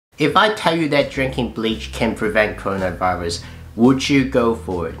If I tell you that drinking bleach can prevent coronavirus, would you go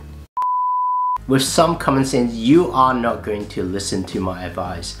for it? With some common sense, you are not going to listen to my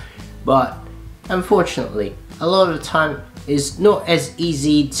advice. But unfortunately, a lot of the time, it's not as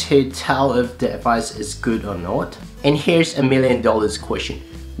easy to tell if the advice is good or not. And here's $1 million question.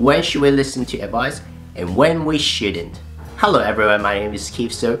 When should we listen to advice and when we shouldn't? Hello everyone, my name is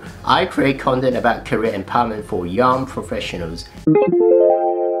Keith. So I create content about career empowerment for young professionals.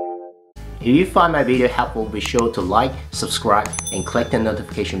 If you find my video helpful, be sure to like, subscribe, and click the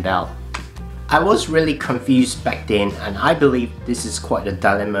notification bell. I was really confused back then, and I believe this is quite a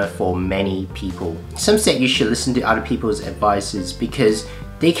dilemma for many people. Some said you should listen to other people's advices because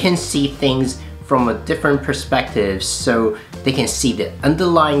they can see things from a different perspective, so they can see the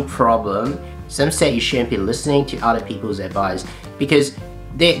underlying problem. Some said you shouldn't be listening to other people's advice because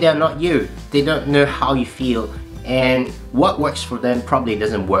they're not you. They don't know how you feel, and what works for them probably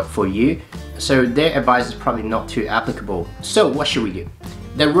doesn't work for you, so their advice is probably not too applicable. So what should we do?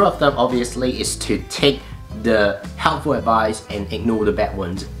 The rule of thumb obviously is to take the helpful advice and ignore the bad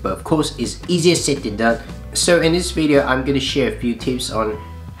ones, but of course it's easier said than done. So in this video I'm going to share a few tips on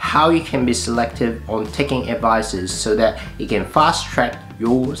how you can be selective on taking advices so that you can fast track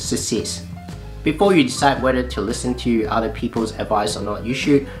your success. Before you decide whether to listen to other people's advice or not, you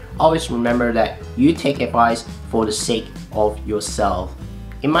should always remember that you take advice for the sake of yourself.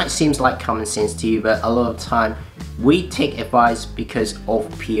 It might seem like common sense to you, but a lot of the time we take advice because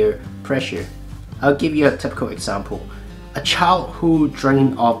of peer pressure. I'll give you a typical example. A child who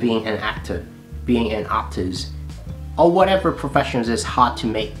dreamed of being an actor, being an artist, or whatever professions is hard to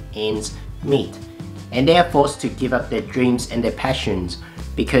make ends meet, and they are forced to give up their dreams and their passions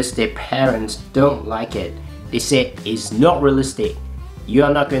because their parents don't like it. They say it's not realistic, you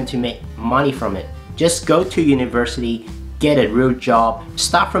are not going to make money from it, just go to university, get a real job,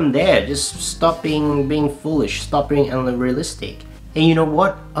 start from there, just stop being foolish, stop being unrealistic. And you know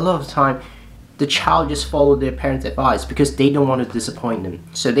what? A lot of the time, the child just followed their parents' advice because they don't want to disappoint them.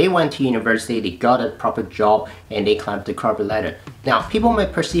 So they went to university, they got a proper job, and they climbed the corporate ladder. Now, people may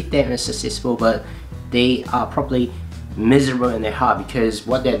perceive them as successful, but they are probably miserable in their heart because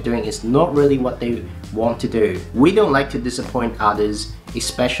what they're doing is not really what they want to do. We don't like to disappoint others,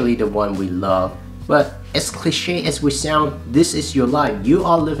 especially the one we love. But as cliche as we sound, this is your life. You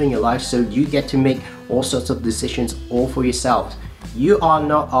are living your life, so you get to make all sorts of decisions all for yourself. You are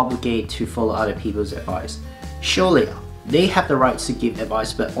not obligated to follow other people's advice. Surely, they have the right to give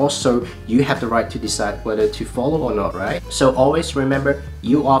advice, but also you have the right to decide whether to follow or not, right? So always remember,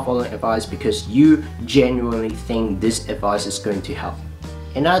 you are following advice because you genuinely think this advice is going to help.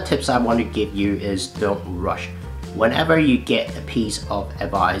 Another tips I want to give you is don't rush. Whenever you get a piece of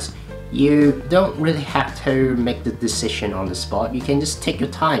advice, you don't really have to make the decision on the spot. You can just take your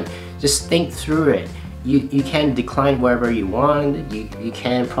time, just think through it. You can decline wherever you want, you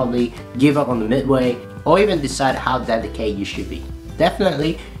can probably give up on the midway, or even decide how dedicated you should be.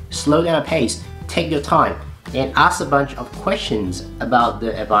 Definitely slow down the pace, take your time, and ask a bunch of questions about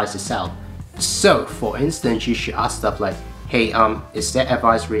the advice itself. So for instance, you should ask stuff like, hey, is that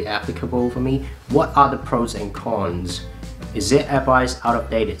advice really applicable for me? What are the pros and cons? Is their advice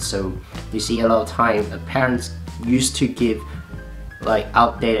outdated? So you see a lot of time parents used to give like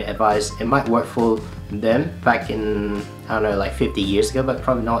outdated advice. It might work for them back in, I don't know, like 50 years ago, but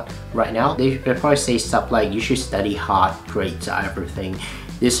probably not right now. They probably say stuff like you should study hard, grades are everything.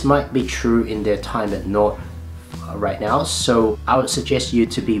 This might be true in their time but not right now. So I would suggest you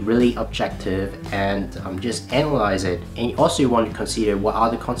to be really objective and just analyze it. And also you want to consider what are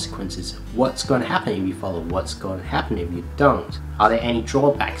the consequences. What's going to happen if you follow? What's going to happen if you don't? Are there any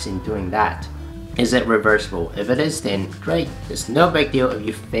drawbacks in doing that? Is it reversible? If it is, then great. It's no big deal. If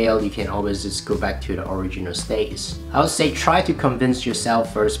you fail, you can always just go back to the original state. I would say try to convince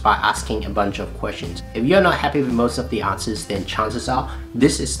yourself first by asking a bunch of questions. If you're not happy with most of the answers, then chances are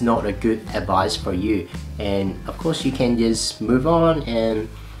this is not a good advice for you. And of course, you can just move on and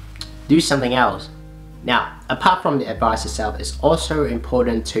do something else. Now, apart from the advice itself, it's also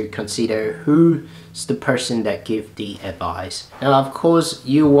important to consider who's the person that gives the advice. Now, of course,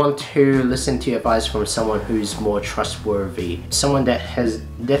 you want to listen to advice from someone who's more trustworthy, someone that has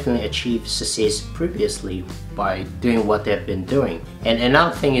definitely achieved success previously by doing what they've been doing. And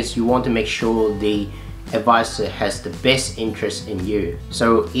another thing is you want to make sure the advisor has the best interest in you.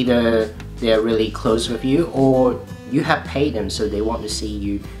 So either they're really close with you or you have paid them, so they want to see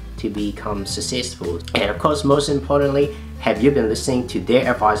you to become successful. And of course, most importantly, have you been listening to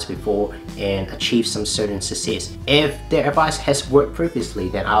their advice before and achieved some certain success? If their advice has worked previously,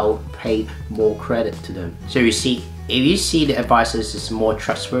 then I'll pay more credit to them. So you see, If you see the advices is more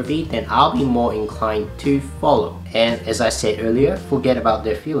trustworthy, then I'll be more inclined to follow. And as I said earlier, forget about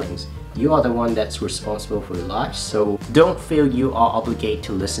their feelings. You are the one that's responsible for your life, so don't feel you are obligated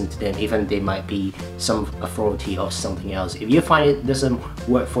to listen to them, even they might be some authority or something else. If you find it doesn't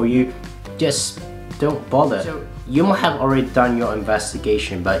work for you, just don't bother. So you might have already done your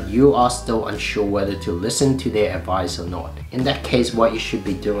investigation, but you are still unsure whether to listen to their advice or not. In that case, what you should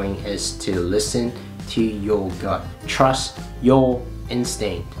be doing is to listen to your gut. Trust your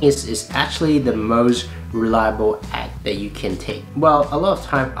instinct. It's actually the most reliable act that you can take. Well, a lot of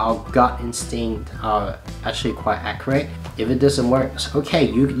time our gut instinct are actually quite accurate. If it doesn't work, it's okay,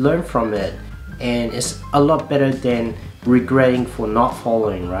 you learn from it, and it's a lot better than regretting for not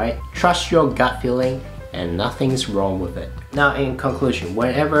following, right? Trust your gut feeling and nothing's wrong with it. Now, in conclusion,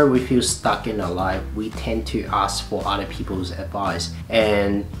 whenever we feel stuck in our life, we tend to ask for other people's advice,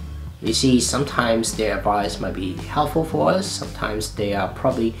 and you see, sometimes their advice might be helpful for us, sometimes they are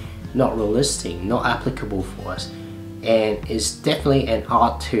probably not realistic, not applicable for us. And it's definitely an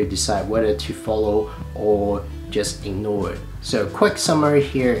art to decide whether to follow or just ignore it. So quick summary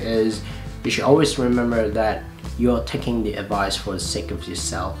here is, you should always remember that you're taking the advice for the sake of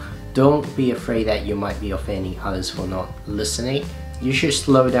yourself. Don't be afraid that you might be offending others for not listening. You should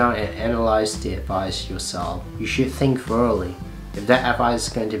slow down and analyze the advice yourself. You should think thoroughly. If that advice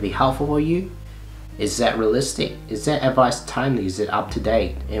is going to be helpful for you, is that realistic? Is that advice timely? Is it up to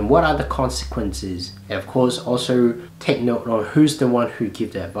date? And what are the consequences? And of course, also take note on who's the one who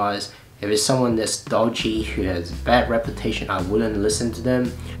gives the advice. If it's someone that's dodgy, who has a bad reputation, I wouldn't listen to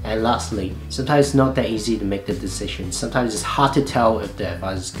them. And lastly, sometimes it's not that easy to make the decision. Sometimes it's hard to tell if the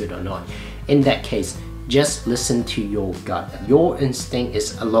advice is good or not. In that case, just listen to your gut. Your instinct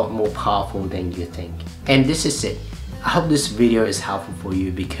is a lot more powerful than you think. And this is it. I hope this video is helpful for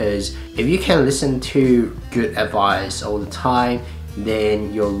you, because if you can listen to good advice all the time,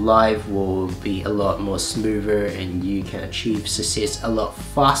 then your life will be a lot more smoother and you can achieve success a lot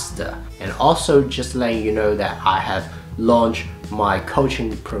faster. And also, just letting you know that I have launched my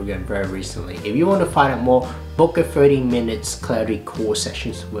coaching program very recently. If you want to find out more, book a 30 minutes clarity course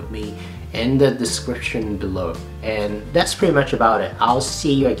sessions with me in the description below. And that's pretty much about it. I'll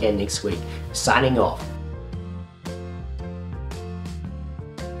see you again next week. Signing off.